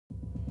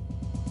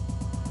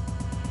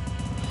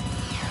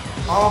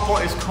Our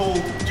bot is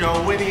called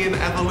Darwinian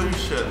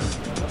Evolution.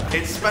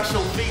 Its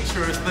special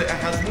feature is that it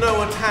has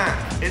no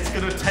attack. It's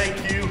going to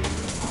take you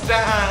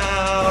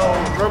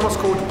down. Robot's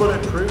called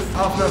Bulletproof.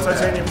 Half mil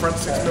titanium front,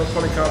 6 mil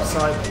polycarb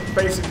side.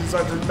 Basically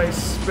designed to make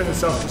spinner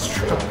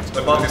self-destruct.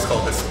 The bot is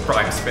called this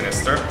Prime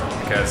Spinister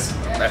because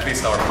at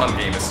least our fun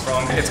game is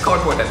strong. It's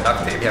cardboard and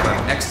duct tape. We have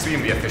an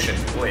extremely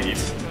efficient blade,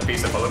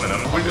 piece of aluminum.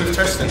 We're doing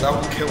testing, that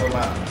will kill a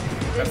man.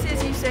 This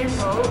is Usain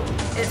Bolt.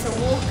 It's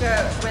a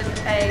walker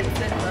with a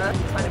flipper,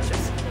 kind of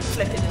just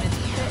flicking them into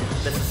the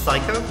pit. This is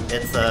Psycho.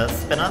 It's a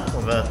spinner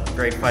with a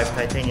grade 5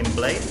 titanium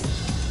blade,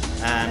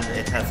 and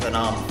it has an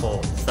arm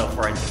for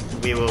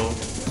self-righting. We will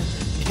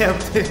be able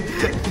to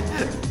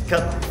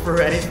cut through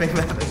anything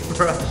that is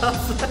for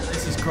us.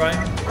 This is Graham,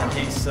 and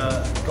he's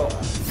got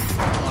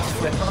a nice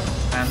flipper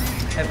and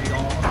heavy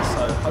arm,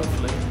 so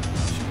hopefully we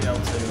should be able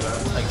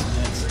to take some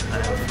hits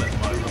and flip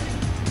them over.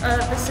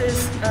 This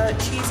is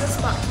cheeses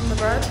back from the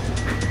bread.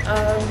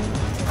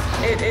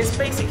 It is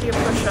basically a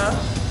pusher,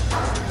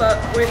 but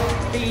with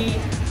the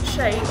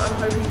shape, I'm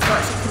hoping to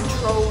actually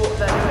control what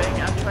they're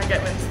doing and try and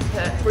get them into the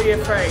pit.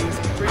 Reappraise,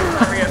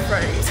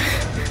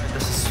 reappraise.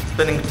 This is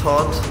spinning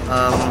Todd.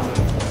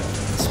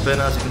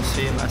 Spinner, as you can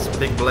see, nice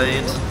big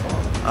blade.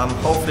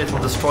 Hopefully it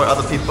will destroy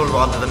other people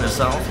rather than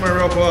yourself. My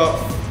robot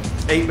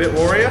 8-bit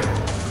warrior.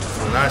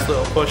 It's a nice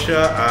little pusher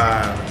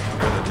and I'm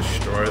going to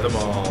destroy them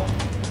all.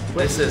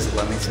 This is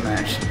Lemmy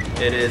Smash.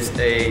 It is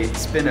a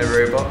spinner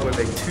robot with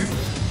a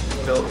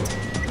tooth built,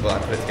 well, I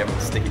put it together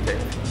with sticky tape,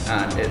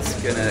 and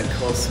it's gonna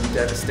cause some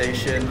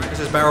devastation. This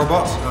is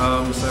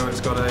BarrelBot, so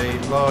it's got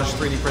a large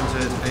 3D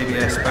printed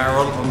ABS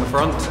barrel on the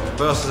front,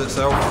 versus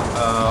itself.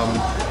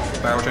 The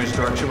barrel changes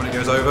direction when it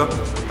goes over.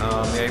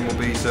 The aim will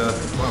be to,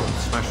 well,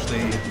 smash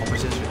the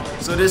opposition.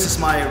 So this is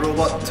my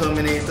robot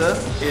Terminator.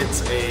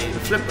 It's a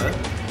flipper.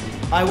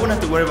 I won't have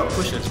to worry about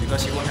pushers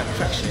because you won't have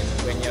traction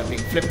when you're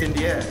being flipped in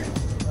the air.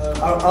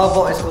 Our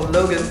bot is called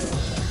Logan,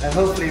 and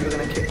hopefully we're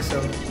going to kick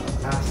some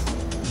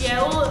ass.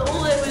 Yeah,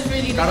 all it was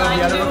really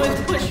designed to do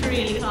was push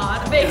really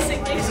hard,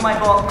 basically. This is my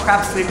bot,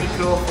 Crab Slippy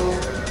Clawful.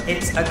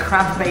 It's a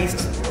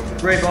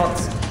crab-based robot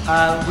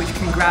which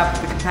can grab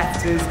the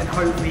competitors and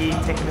hopefully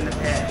take them in the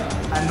pit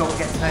and not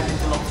get turned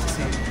into lobster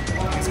soup.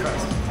 Fingers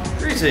crossed.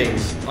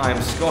 Greetings,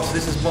 I'm Scott.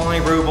 This is my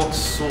robot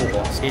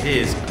Sawbot. It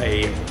is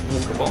a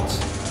walker bot,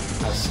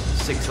 has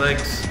 6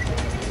 legs,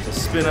 it's a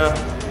spinner,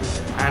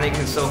 and it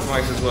can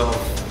self-right as well.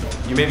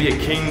 You may be a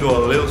king or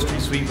a little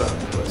street sweeper,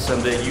 but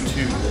someday you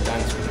too will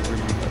dance with the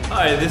Reaper.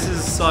 Hi, this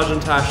is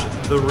Sergeant Ash,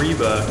 the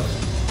Reaper.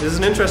 This is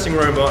an interesting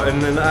robot,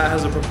 and then that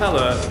has a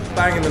propeller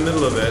bang in the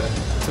middle of it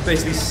to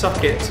basically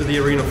suck it to the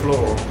arena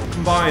floor.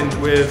 Combined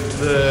with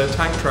the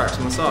tank tracks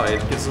on the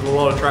side, gives it a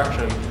lot of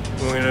traction.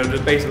 We're going to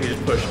basically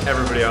just push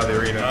everybody out of the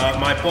arena.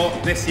 My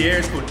bot this year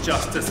is called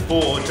Justice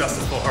for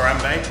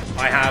Harambe.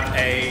 I have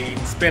a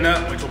spinner,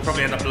 which will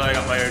probably end up blowing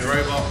up my own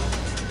robot,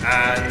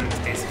 and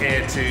it's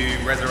here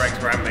to resurrect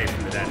Harambe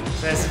from the dead.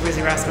 There's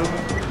Wizzy Rascal.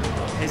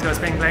 He's got a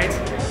spin blade.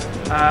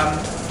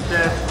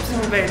 The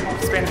spin blade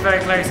spins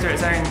very close to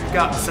its own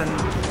guts and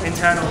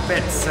internal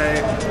bits, so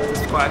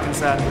it's quite a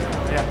concern.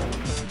 Yeah.